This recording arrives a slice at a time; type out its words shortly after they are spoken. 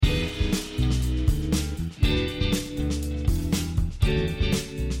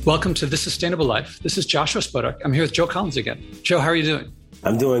Welcome to This Sustainable Life. This is Joshua Spodek. I'm here with Joe Collins again. Joe, how are you doing?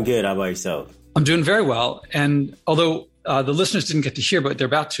 I'm doing good. How about yourself? I'm doing very well. And although the listeners didn't get to hear, but they're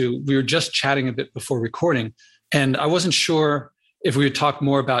about to, we were just chatting a bit before recording. And I wasn't sure if we would talk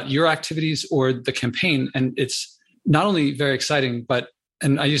more about your activities or the campaign. And it's not only very exciting,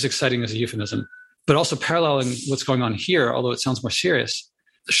 and I use exciting as a euphemism, but also paralleling what's going on here, although it sounds more serious.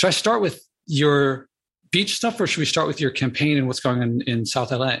 Should I start with your beach stuff, or should we start with your campaign and what's going on in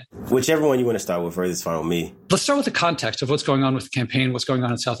South LA? Whichever one you want to start with first is fine with me. Let's start with the context of what's going on with the campaign, what's going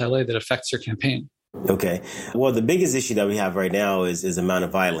on in South LA that affects your campaign. Okay. Well, the biggest issue that we have right now is the amount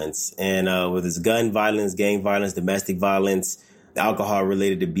of violence. And with this gun violence, gang violence, domestic violence,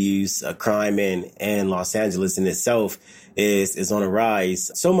 alcohol-related abuse, crime in Los Angeles in itself is on a rise.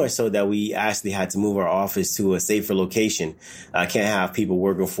 So much so that we actually had to move our office to a safer location. I can't have people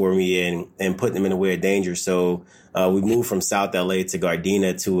working for me and put them in a way of danger. So we moved from South LA to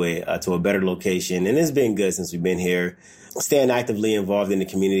Gardena to a better location. And it's been good since we've been here. Staying actively involved in the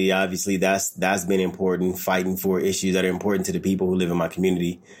community, obviously, that's been important, fighting for issues that are important to the people who live in my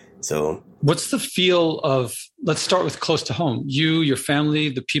community. So what's the feel of, let's start with close to home, you, your family,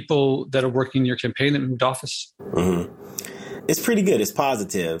 the people that are working in your campaign that moved office? Mm-hmm. It's pretty good. It's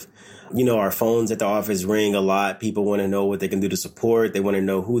positive. You know, our phones at the office ring a lot. People want to know what they can do to support. They want to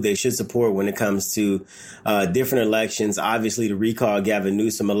know who they should support when it comes to different elections. Obviously, the recall Gavin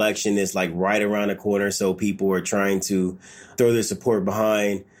Newsom election is like right around the corner. So people are trying to throw their support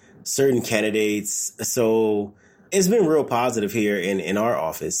behind certain candidates. So it's been real positive here in our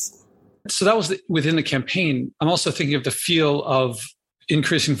office. So that was within the campaign. I'm also thinking of the feel of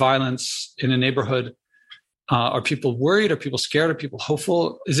increasing violence in a neighborhood. Are people worried? Are people scared? Are people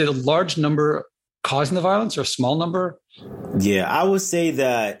hopeful? Is it a large number causing the violence or a small number? Yeah, I would say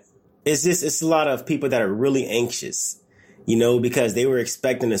that it's a lot of people that are really anxious, you know, because they were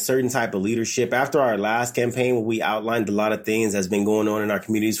expecting a certain type of leadership. After our last campaign, where we outlined a lot of things that's been going on in our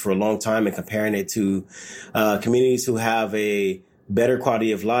communities for a long time and comparing it to communities who have a better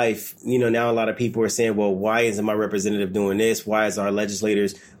quality of life. You know, now a lot of people are saying, well, why isn't my representative doing this? Why is our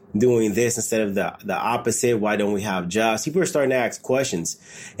legislators doing this instead of the opposite? Why don't we have jobs? People are starting to ask questions.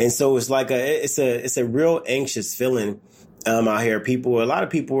 And so it's like it's a real anxious feeling out here. A lot of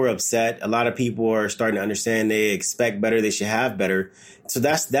people are upset. A lot of people are starting to understand they expect better. They should have better. So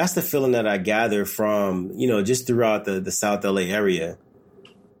that's the feeling that I gather from, you know, just throughout the South LA area.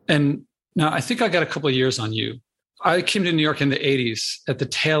 And now I think I got a couple of years on you. I came to New York in the 80s at the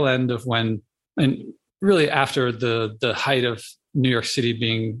tail end of when, and really after the height of New York City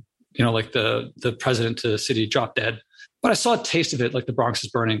being, you know, like the president to the city dropped dead. But I saw a taste of it, like the Bronx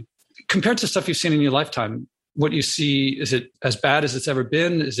is burning. Compared to stuff you've seen in your lifetime, what you see, is it as bad as it's ever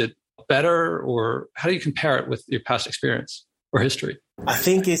been? Is it better? Or how do you compare it with your past experience or history? I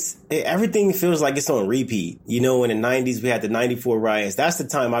think everything feels like it's on repeat. You know, in the 90s, we had the 94 riots. That's the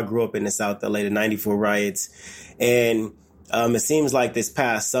time I grew up in the South LA, the 94 riots. And it seems like this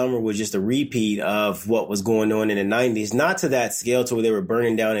past summer was just a repeat of what was going on in the 90s, not to that scale to where they were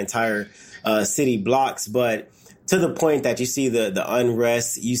burning down entire city blocks, but to the point that you see the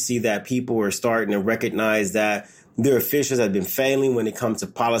unrest. You see that people are starting to recognize that their officials have been failing when it comes to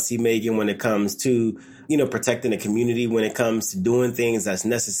policy making, when it comes to, you know, protecting the community, when it comes to doing things that's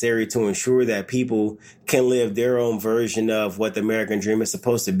necessary to ensure that people can live their own version of what the American dream is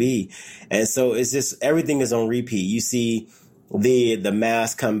supposed to be. And so it's just everything is on repeat. You see the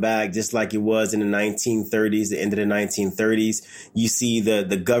mask come back just like it was in the 1930s, the end of the 1930s. You see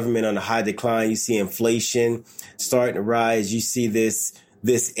the government on a high decline. You see inflation starting to rise. You see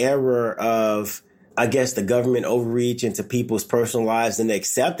this era of, I guess, the government overreach into people's personal lives, and the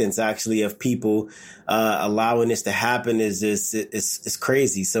acceptance actually of people allowing this to happen is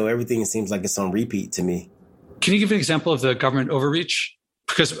crazy. So everything seems like it's on repeat to me. Can you give an example of the government overreach?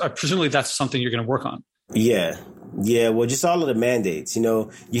 Because presumably that's something you're going to work on. Yeah. Well, just all of the mandates, you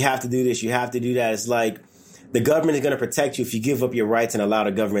know, you have to do this, you have to do that. It's like the government is going to protect you if you give up your rights and allow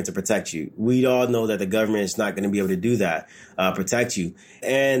the government to protect you. We all know that the government is not going to be able to do that, protect you.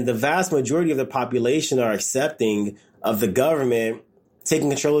 And the vast majority of the population are accepting of the government taking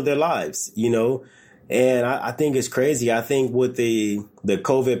control of their lives, you know. And I think it's crazy. I think with the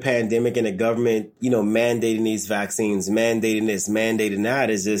COVID pandemic and the government, you know, mandating these vaccines, mandating this, mandating that,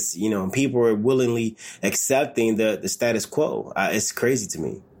 is just, you know, people are willingly accepting the status quo. It's crazy to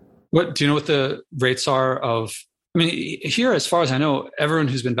me. What do you know what the rates are of? I mean, here, as far as I know, everyone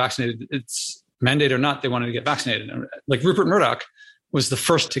who's been vaccinated, it's mandate or not, they wanted to get vaccinated. Like Rupert Murdoch was the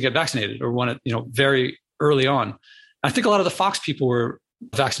first to get vaccinated, or wanted, you know, very early on. I think a lot of the Fox people were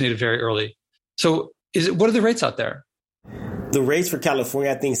vaccinated very early. So what are the rates out there? The rates for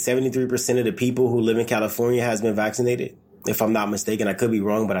California, I think 73% of the people who live in California has been vaccinated. If I'm not mistaken, I could be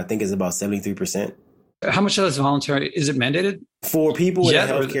wrong, but I think it's about 73%. How much of that is voluntary? Is it mandated? For people in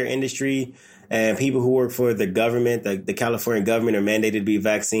the healthcare industry and people who work for the government, the California government are mandated to be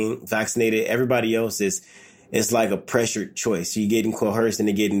vaccinated. Everybody else it's like a pressured choice. You're getting coerced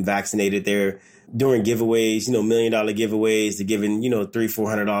into getting vaccinated. They're doing giveaways, $1 million giveaways. They're giving,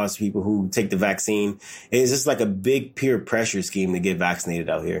 $300-$400 to people who take the vaccine. It's just like a big peer pressure scheme to get vaccinated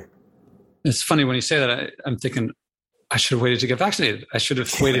out here. It's funny when you say that, I'm thinking I should have waited to get vaccinated. I should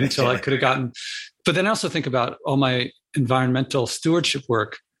have waited until I could have gotten. But then I also think about all my environmental stewardship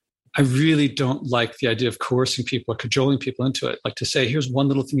work. I really don't like the idea of coercing people or cajoling people into it. Like to say, here's one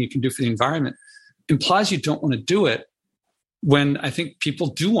little thing you can do for the environment implies you don't want to do it, when I think people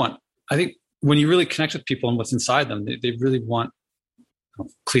do want. I think when you really connect with people and what's inside them, they really want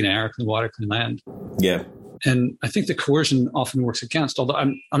clean air, clean water, clean land. Yeah. And I think the coercion often works against, although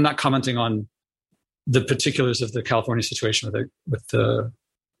I'm not commenting on the particulars of the California situation with the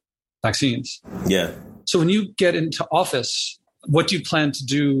vaccines. Yeah. So when you get into office, what do you plan to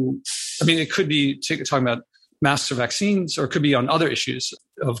do? I mean, it could be talking about masks or vaccines, or it could be on other issues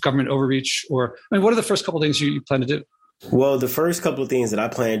of government overreach, what are the first couple of things you plan to do? Well, the first couple of things that I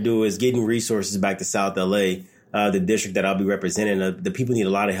plan to do is getting resources back to South LA, the district that I'll be representing. The people need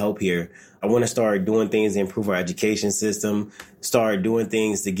a lot of help here. I want to start doing things to improve our education system, start doing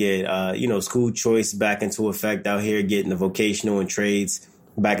things to get, school choice back into effect out here, getting the vocational and trades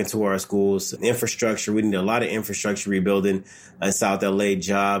back into our schools. Infrastructure, we need a lot of infrastructure rebuilding in South LA,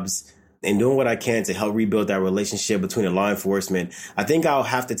 jobs, and doing what I can to help rebuild that relationship between the law enforcement. I think I'll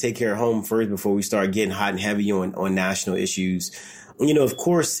have to take care of home first before we start getting hot and heavy on national issues. Of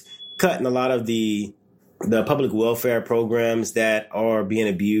course, cutting a lot of the public welfare programs that are being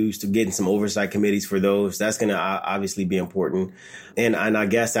abused, to getting some oversight committees for those. That's going to obviously be important. And I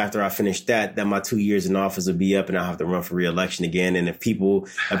guess after I finish that my 2 years in office will be up and I'll have to run for re-election again. And if people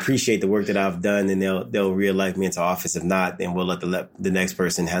appreciate the work that I've done, then they'll re-elect me into office. If not, then we'll let the next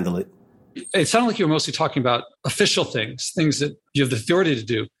person handle it. It sounded like you were mostly talking about official things that you have the authority to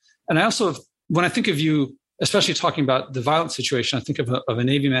do. And I also, when I think of you, especially talking about the violent situation, I think of a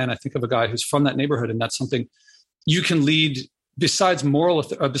Navy man. I think of a guy who's from that neighborhood, and that's something you can lead. Besides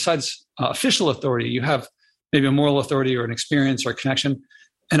official authority, you have maybe a moral authority or an experience or a connection.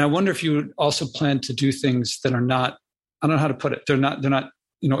 And I wonder if you would also plan to do things that are not, I don't know how to put it. They're not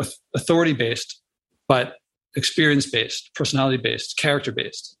authority based, but experience based, personality based, character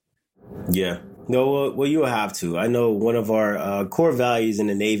based. Yeah. No, well, you'll have to. I know one of our core values in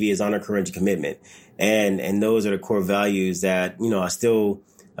the Navy is honor, courage, and commitment. And those are the core values that, I still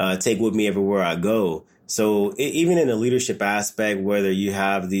take with me everywhere I go. So even in the leadership aspect, whether you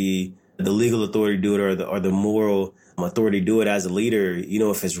have the legal authority to do it or the moral authority to do it as a leader,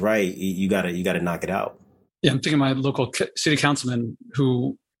 if it's right, you gotta knock it out. Yeah, I'm thinking of my local city councilman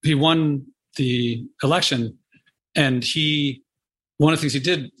who he won the election, and one of the things he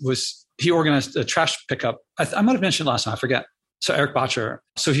did was he organized a trash pickup. I might have mentioned last time, I forget. So Eric Botcher.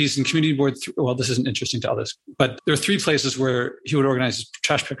 So he's in community board. Well, this isn't interesting to others, but there are 3 places where he would organize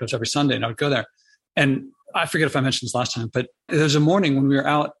trash pickups every Sunday, and I would go there. And I forget if I mentioned this last time, but there was a morning when we were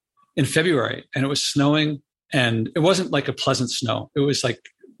out in February and it was snowing, and it wasn't like a pleasant snow. It was like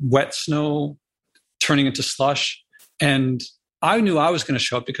wet snow turning into slush. And I knew I was going to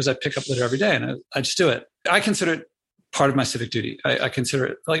show up because I pick up litter every day, and I just do it. I consider it part of my civic duty. I consider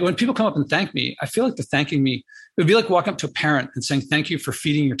it like when people come up and thank me, I feel like they're thanking me. It would be like walking up to a parent and saying, thank you for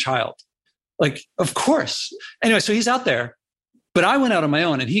feeding your child. Like, of course. Anyway, so he's out there, but I went out on my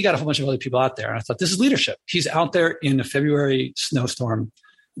own, and he got a whole bunch of other people out there. And I thought, this is leadership. He's out there in a February snowstorm,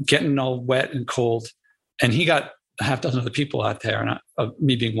 getting all wet and cold. And he got a half dozen other people out there, and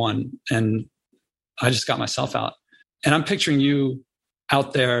me being one. And I just got myself out. And I'm picturing you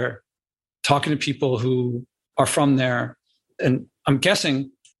out there talking to people who are from there. And I'm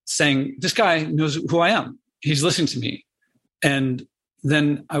guessing saying, this guy knows who I am. He's listening to me. And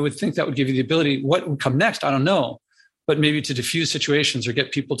then I would think that would give you the ability, what would come next? I don't know, but maybe to diffuse situations or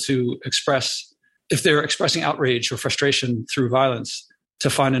get people to express, if they're expressing outrage or frustration through violence, to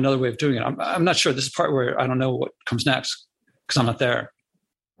find another way of doing it. I'm not sure. This is part where I don't know what comes next because I'm not there.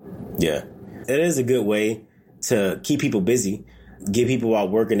 Yeah, it is a good way to keep people busy, get people out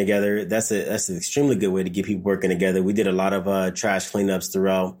working together. That's an extremely good way to get people working together. We did a lot of trash cleanups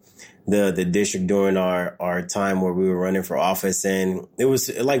throughout the district during our time where we were running for office. And it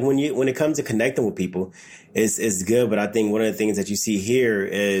was like when it comes to connecting with people, it's good. But I think one of the things that you see here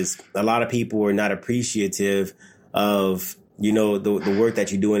is a lot of people are not appreciative of the work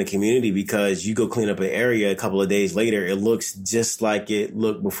that you do in the community, because you go clean up an area a couple of days later, it looks just like it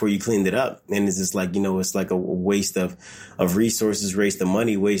looked before you cleaned it up. And it's just like, it's like a waste of resources, waste of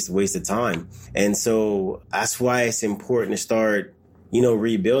money, waste of time. And so that's why it's important to start,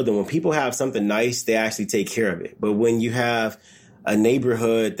 rebuilding. When people have something nice, they actually take care of it. But when you have a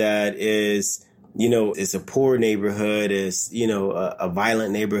neighborhood that is, it's a poor neighborhood, is, a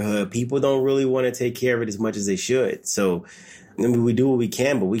violent neighborhood, people don't really want to take care of it as much as they should. So, we do what we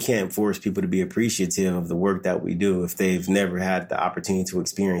can, but we can't force people to be appreciative of the work that we do if they've never had the opportunity to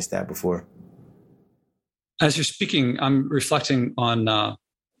experience that before. As you're speaking, I'm reflecting on, my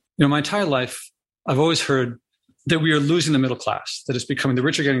entire life, I've always heard that we are losing the middle class, that it's becoming the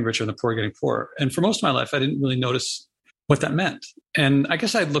rich are getting richer and the poor are getting poorer. And for most of my life, I didn't really notice what that meant. And I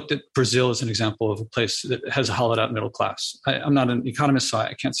guess I looked at Brazil as an example of a place that has a hollowed out middle class. I'm not an economist, so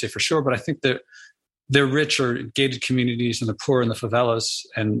I can't say for sure, but I think that they're rich or gated communities and the poor in the favelas,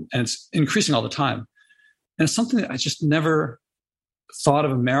 and it's increasing all the time. And it's something that I just never thought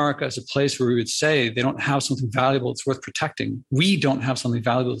of America as a place where we would say they don't have something valuable that's worth protecting. We don't have something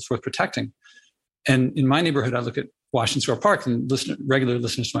valuable that's worth protecting. And in my neighborhood, I look at Washington Square Park, and regular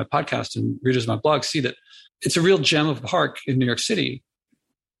listeners to my podcast and readers of my blog see that it's a real gem of a park in New York City.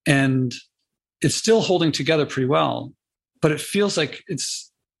 And it's still holding together pretty well, but it feels like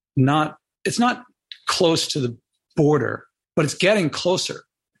it's not close to the border, but it's getting closer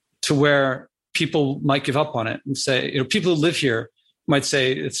to where people might give up on it and say, people who live here might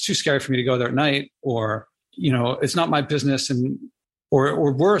say, it's too scary for me to go there at night, or, it's not my business. And,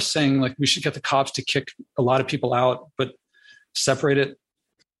 or worse, saying like, we should get the cops to kick a lot of people out, but separate it.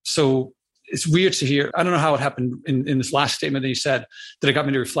 So it's weird to hear. I don't know how it happened in this last statement that you said, that it got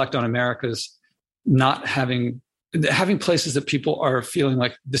me to reflect on America's not having places that people are feeling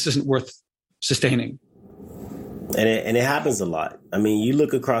like this isn't worth sustaining. And it happens a lot. I mean, you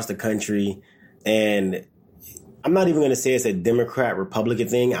look across the country, and I'm not even going to say it's a Democrat Republican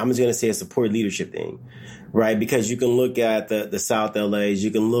thing. I'm just going to say it's a poor leadership thing, right? Because you can look at the South LAs,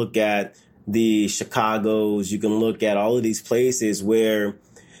 you can look at the Chicagos, you can look at all of these places where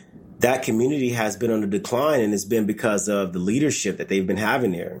that community has been on the decline, and it's been because of the leadership that they've been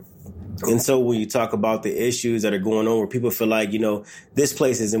having there. And so when you talk about the issues that are going on where people feel like, this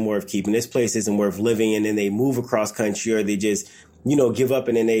place isn't worth keeping, this place isn't worth living, and then they move across country, or they just, give up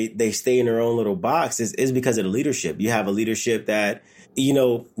and then they stay in their own little box, is because of the leadership. You have a leadership that,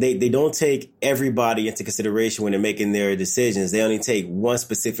 they don't take everybody into consideration when they're making their decisions. They only take one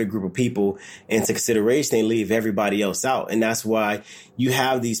specific group of people into consideration and leave everybody else out. And that's why you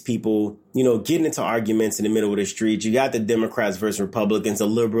have these people, getting into arguments in the middle of the street. You got the Democrats versus Republicans, the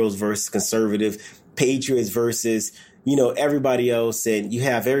liberals versus conservative, patriots versus, everybody else. And you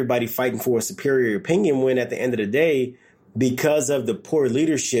have everybody fighting for a superior opinion, when at the end of the day, because of the poor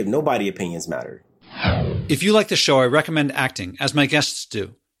leadership, nobody's opinions matter. If you like the show, I recommend acting, as my guests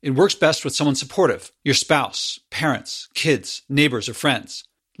do. It works best with someone supportive, your spouse, parents, kids, neighbors, or friends.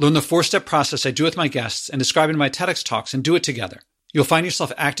 Learn the 4-step process I do with my guests and describe in my TEDx talks, and do it together. You'll find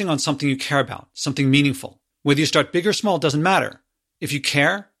yourself acting on something you care about, something meaningful. Whether you start big or small doesn't matter. If you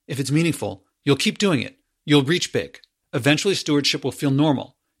care, if it's meaningful, you'll keep doing it. You'll reach big. Eventually, stewardship will feel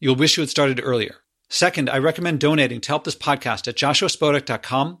normal. You'll wish you had started earlier. Second, I recommend donating to help this podcast at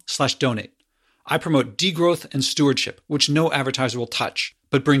joshuaspodek.com/donate. I promote degrowth and stewardship, which no advertiser will touch,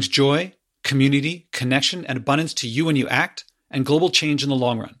 but brings joy, community, connection, and abundance to you when you act, and global change in the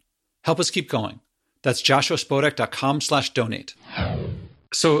long run. Help us keep going. That's joshuaspodek.com/donate.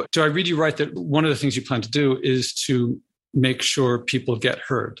 So do I read you right that one of the things you plan to do is to make sure people get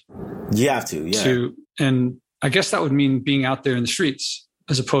heard? You have to, yeah. And I guess that would mean being out there in the streets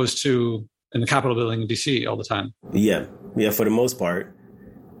as opposed to in the Capitol building in DC all the time. Yeah, for the most part,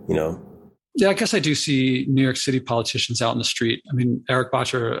 Yeah, I guess I do see New York City politicians out in the street. I mean, Eric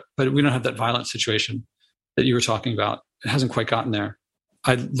Botcher, but we don't have that violent situation that you were talking about. It hasn't quite gotten there.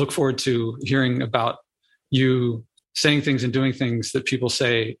 I look forward to hearing about you saying things and doing things that people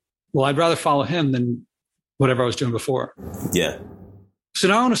say, well, I'd rather follow him than whatever I was doing before. Yeah. So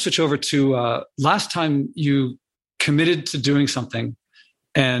now I want to switch over to last time you committed to doing something.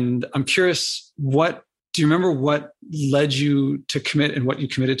 And I'm curious, do you remember what led you to commit and what you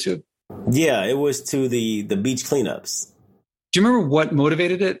committed to? Yeah, it was to the beach cleanups. Do you remember what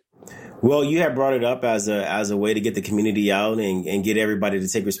motivated it? Well, you had brought it up as a way to get the community out and get everybody to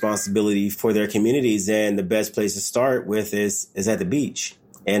take responsibility for their communities. And the best place to start with is at the beach.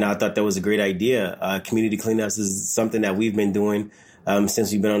 And I thought that was a great idea. Community cleanups is something that we've been doing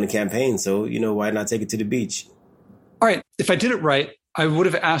since we've been on the campaign. So, why not take it to the beach? All right. If I did it right, I would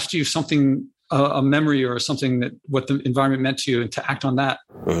have asked you something a memory or something that what the environment meant to you and to act on that.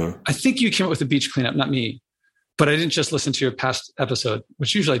 I think you came up with the beach cleanup, not me, but I didn't just listen to your past episode,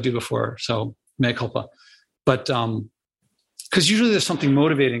 which usually I do before. So mea culpa. But because usually there's something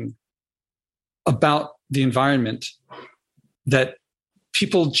motivating about the environment that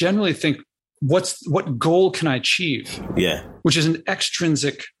people generally think, what goal can I achieve? Yeah. Which is an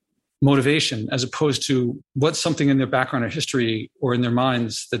extrinsic motivation as opposed to what's something in their background or history or in their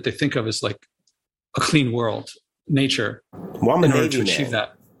minds that they think of as like a clean world, nature, well, I'm in a order Navy to achieve man,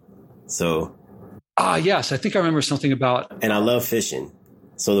 that. So. Yes. I think I remember something about. And I love fishing.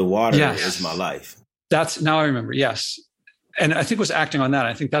 So the water is my life. Now I remember. Yes. And I think it was acting on that.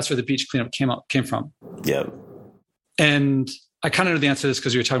 I think that's where the beach cleanup came from. Yep. And I kind of know the answer to this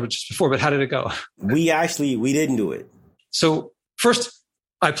because we were talking about just before, but how did it go? We didn't do it. So first,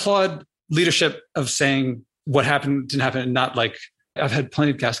 I applaud leadership of saying what happened didn't happen, and not like I've had plenty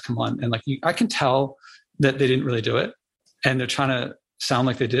of guests come on and like I can tell that they didn't really do it and they're trying to sound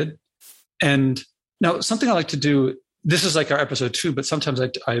like they did. And now something I like to do, this is like our episode 2, but sometimes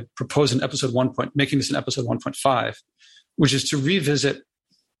I propose an episode 1 point, making this an episode 1.5, which is to revisit.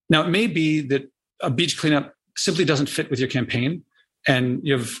 Now it may be that a beach cleanup simply doesn't fit with your campaign. And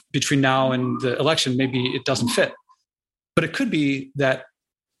you have between now and the election, maybe it doesn't fit, but it could be that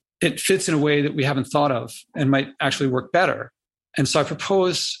it fits in a way that we haven't thought of and might actually work better. And so I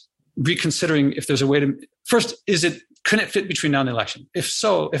propose reconsidering if there's a way to, first, can it fit between now and the election? If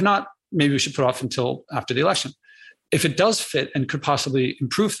so, if not, maybe we should put it off until after the election. If it does fit and could possibly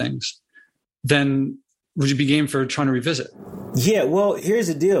improve things, then would you be game for trying to revisit? Yeah, well, here's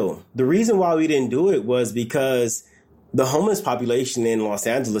the deal. The reason why we didn't do it was because the homeless population in Los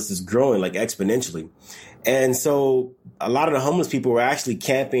Angeles is growing like exponentially. And so a lot of the homeless people were actually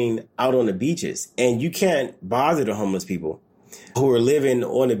camping out on the beaches, and you can't bother the homeless people who are living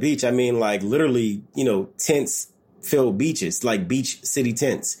on the beach. I mean, like literally, tents filled beaches, like beach city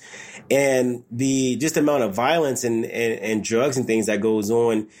tents. And the just amount of violence and drugs and things that goes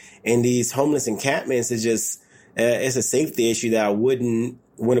on in these homeless encampments is just, it's a safety issue that I wouldn't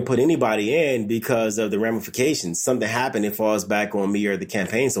want to put anybody in because of the ramifications. Something happened, it falls back on me or the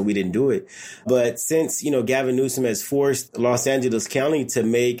campaign, so we didn't do it. But since, Gavin Newsom has forced Los Angeles County to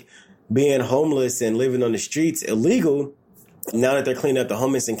make being homeless and living on the streets illegal, now that they're cleaning up the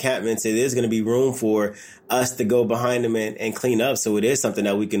homeless encampments, it is going to be room for us to go behind them and clean up. So it is something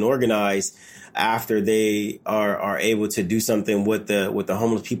that we can organize after they are able to do something with the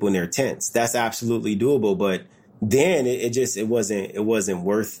homeless people in their tents. That's absolutely doable. But then it wasn't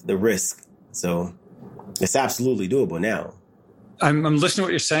worth the risk. So it's absolutely doable now. I'm listening to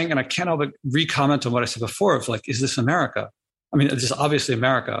what you're saying, and I can't help but re-comment on what I said before of like, is this America? I mean, it's obviously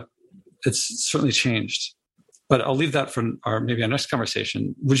America. It's certainly changed. But I'll leave that for maybe our next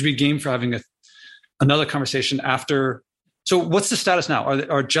conversation. Would you be game for having another conversation after? So what's the status now?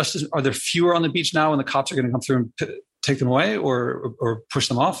 Are there fewer on the beach now, and the cops are going to come through and take them away or push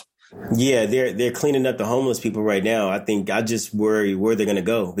them off? Yeah, they're cleaning up the homeless people right now. I just worry where they're going to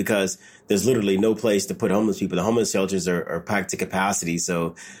go because there's literally no place to put homeless people. The homeless shelters are packed to capacity.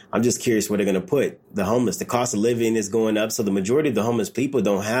 So I'm just curious where they're going to put the homeless. The cost of living is going up. So the majority of the homeless people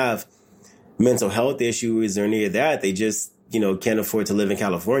don't have mental health issues or any of that. They just, can't afford to live in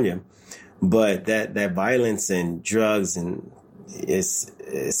California. But that violence and drugs and it's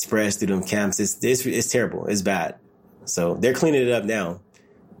spreads through them camps. It's terrible. It's bad. So they're cleaning it up now.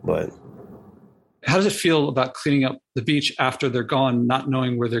 But how does it feel about cleaning up the beach after they're gone, not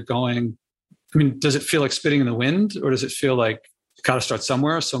knowing where they're going? I mean, does it feel like spitting in the wind, or does it feel like you got to start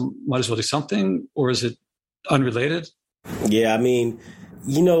somewhere, so might as well do something, or is it unrelated? Yeah, I mean,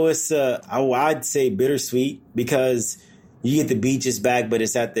 it's I'd say bittersweet because you get the beaches back, but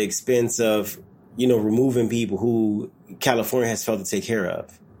it's at the expense of removing people who California has failed to take care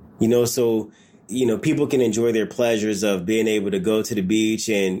of. So people can enjoy their pleasures of being able to go to the beach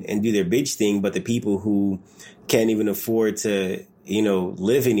and do their beach thing. But the people who can't even afford to,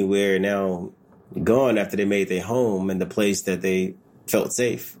 live anywhere are now gone after they made their home and the place that they felt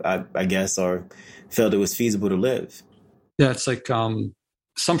safe, I guess, or felt it was feasible to live. Yeah, it's like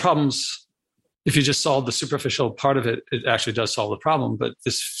some problems, if you just solve the superficial part of it, it actually does solve the problem. But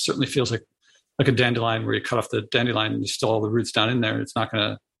this certainly feels like a dandelion where you cut off the dandelion and you still all the roots down in there. It's not going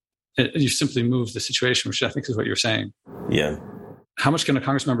to, you simply move the situation, which I think is what you're saying. Yeah. How much can a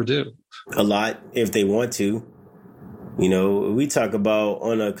Congress member do? A lot if they want to. We talk about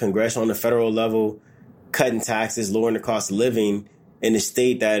on the federal level, cutting taxes, lowering the cost of living in a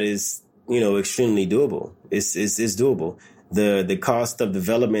state that is, extremely doable. It's doable. The cost of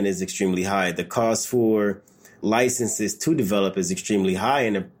development is extremely high. The cost for licenses to develop is extremely high.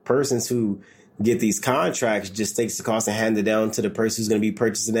 And the persons who get these contracts, just takes the cost and hand it down to the person who's going to be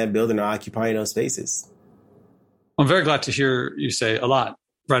purchasing that building or occupying those spaces. I'm very glad to hear you say a lot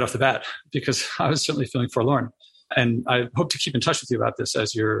right off the bat, because I was certainly feeling forlorn. And I hope to keep in touch with you about this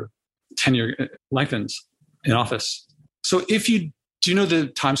as your tenure lengthens in office. So do you know the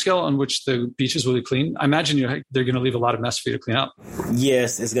timescale on which the beaches will be clean? I imagine they're going to leave a lot of mess for you to clean up.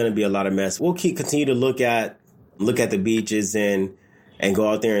 Yes, it's going to be a lot of mess. We'll continue to look at the beaches and go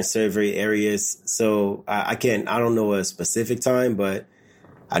out there and survey areas. So I don't know a specific time, but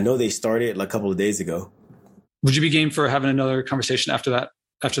I know they started like a couple of days ago. Would you be game for having another conversation after that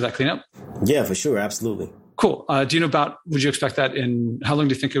cleanup? Yeah, for sure. Absolutely. Cool. Do you know would you expect that how long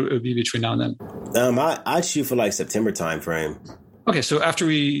do you think it would be between now and then? I'd shoot for like September timeframe. Okay. So after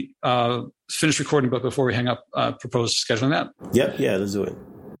we finish recording, but before we hang up, propose scheduling that? Yep. Yeah, let's do it.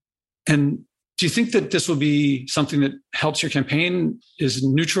 And do you think that this will be something that helps your campaign, is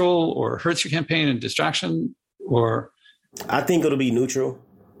neutral, or hurts your campaign and distraction? Or I think it'll be neutral,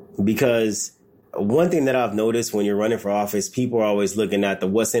 because one thing that I've noticed when you're running for office, people are always looking at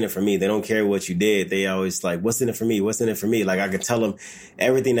what's in it for me. They don't care what you did. They always like, what's in it for me? What's in it for me? Like, I could tell them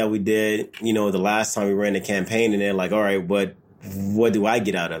everything that we did, the last time we ran the campaign, and they're like, all right, what do I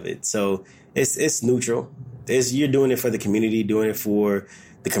get out of it? So it's neutral. You're doing it for the community, doing it for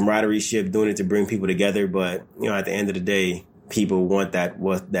the camaraderie, doing it to bring people together. But, at the end of the day, people want that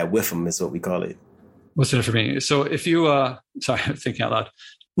with them is what we call it. What's in it for me? So if you, sorry, I'm thinking out loud.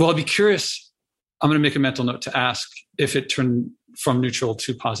 Well, I'd be curious. I'm going to make a mental note to ask if it turned from neutral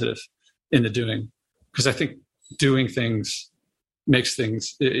to positive in the doing, because I think doing things makes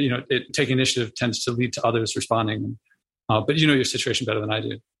things, taking initiative tends to lead to others responding. But you know your situation better than I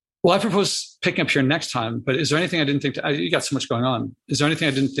do. Well, I propose picking up here next time, but is there anything I didn't think you got so much going on. Is there anything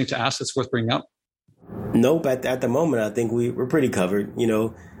I didn't think to ask that's worth bringing up? Nope. At the moment, I think we're pretty covered.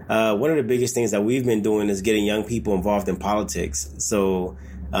 One of the biggest things that we've been doing is getting young people involved in politics. So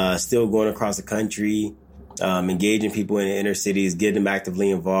still going across the country, engaging people in the inner cities, getting them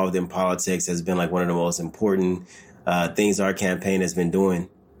actively involved in politics has been like one of the most important things our campaign has been doing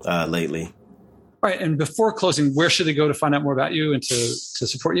lately. All right. And before closing, where should they go to find out more about you and to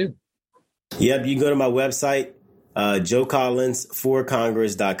support you? Yep. You can go to my website,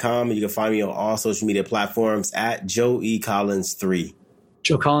 joecollins4congress.com. And you can find me on all social media platforms at Joe E. Collins 3.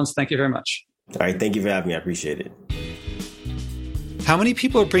 Joe Collins, thank you very much. All right. Thank you for having me. I appreciate it. How many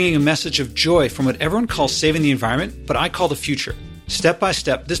people are bringing a message of joy from what everyone calls saving the environment, but I call the future? Step by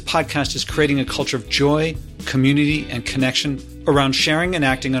step, this podcast is creating a culture of joy, community, and connection around sharing and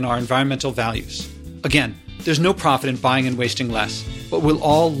acting on our environmental values. Again, there's no profit in buying and wasting less, but we'll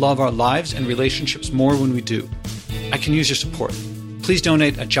all love our lives and relationships more when we do. I can use your support. Please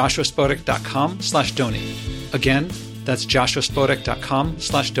donate at joshuaspodek.com/donate. Again, that's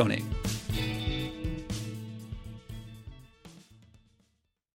joshuaspodek.com/donate.